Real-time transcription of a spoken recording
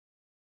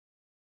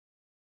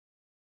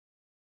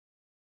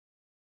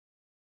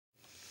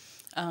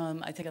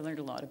I think I learned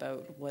a lot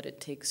about what it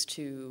takes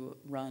to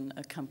run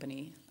a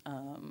company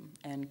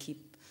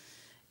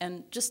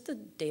and just the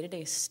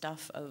day-to-day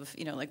stuff of,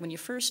 like when you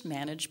first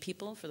manage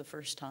people for the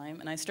first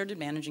time, and I started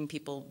managing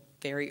people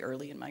very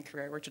early in my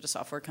career. I worked at a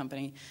software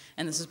company,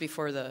 and this is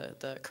before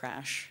the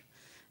crash.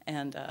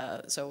 And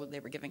so they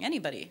were giving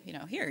anybody,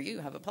 here, you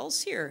have a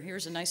pulse,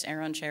 here's a nice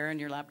Aeron chair and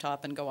your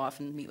laptop and go off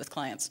and meet with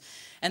clients.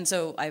 And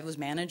so I was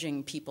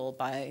managing people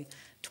by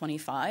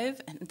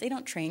 25, and they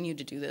don't train you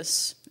to do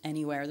this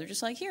anywhere. They're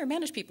just like, here,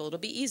 manage people, it'll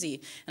be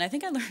easy. And I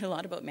think I learned a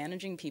lot about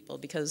managing people,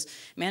 because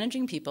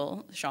managing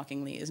people,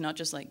 shockingly, is not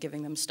just like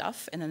giving them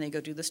stuff and then they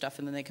go do the stuff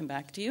and then they come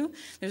back to you.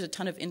 There's a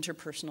ton of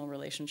interpersonal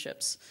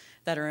relationships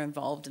that are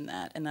involved in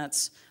that, and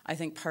that's, I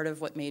think, part of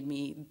what made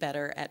me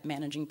better at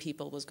managing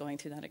people was going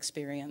through that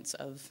experience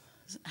of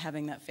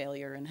having that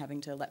failure and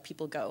having to let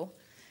people go,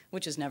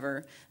 which is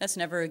that's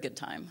never a good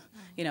time,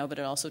 but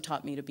it also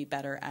taught me to be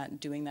better at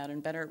doing that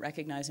and better at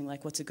recognizing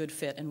like what's a good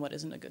fit and what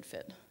isn't a good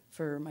fit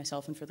for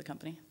myself and for the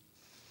company.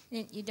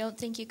 You don't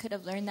think you could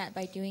have learned that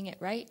by doing it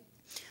right?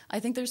 I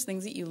think there's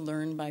things that you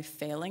learn by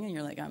failing and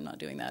you're like, I'm not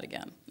doing that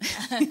again.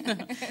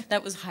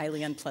 That was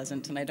highly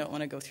unpleasant and I don't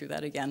want to go through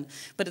that again.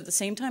 But at the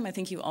same time, I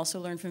think you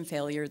also learn from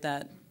failure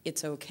that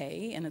it's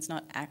okay and it's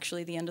not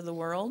actually the end of the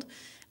world.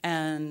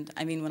 And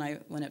I mean,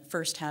 when it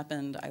first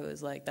happened, I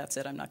was like, that's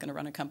it, I'm not going to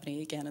run a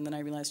company again. And then I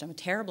realized I'm a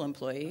terrible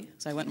employee,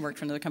 so I went and worked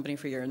for another company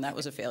for a year, and that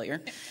was a failure.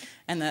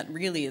 And that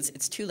really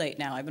it's too late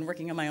now. I've been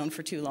working on my own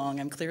for too long.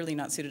 I'm clearly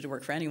not suited to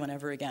work for anyone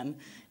ever again,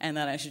 and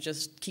that I should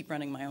just keep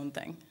running my own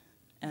thing.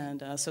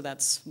 And so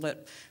that's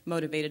what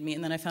motivated me.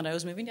 And then I found I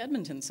was moving to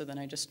Edmonton, so then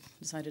I just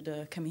decided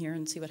to come here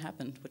and see what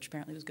happened, which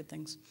apparently was good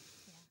things.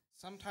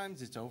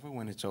 Sometimes it's over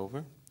when it's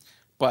over,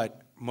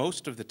 but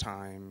most of the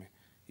time,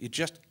 you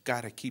just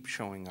got to keep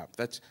showing up.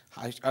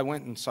 I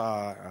went and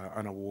saw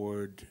an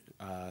award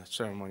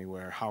ceremony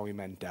where Howie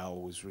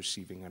Mandel was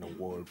receiving an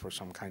award for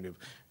some kind of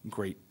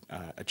great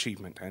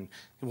achievement. And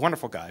a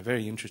wonderful guy,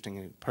 very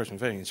interesting person,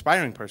 very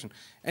inspiring person.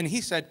 And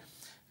he said,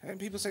 and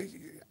people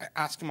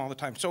ask him all the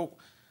time, so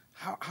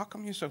how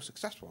come you're so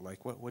successful?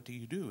 Like, what do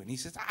you do? And he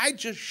says, I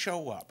just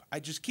show up. I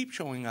just keep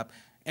showing up.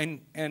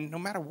 And no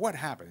matter what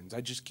happens,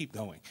 I just keep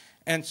going.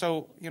 And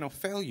so,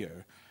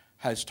 failure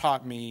has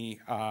taught me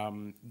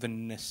the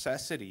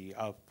necessity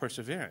of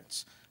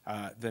perseverance,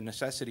 the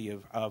necessity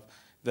of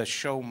the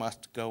show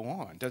must go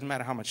on. Doesn't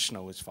matter how much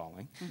snow is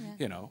falling.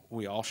 Mm-hmm.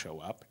 We all show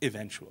up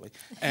eventually.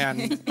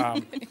 And,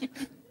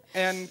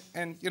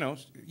 and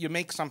you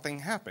make something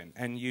happen.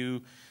 And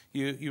you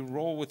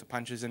roll with the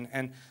punches.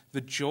 And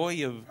the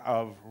joy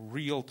of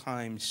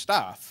real-time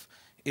stuff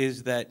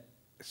is that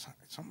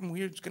something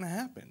weird's going to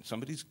happen.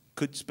 Somebody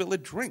could spill a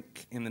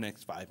drink in the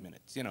next 5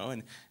 minutes,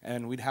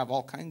 and we'd have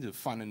all kinds of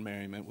fun and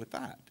merriment with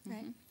that.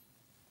 Right.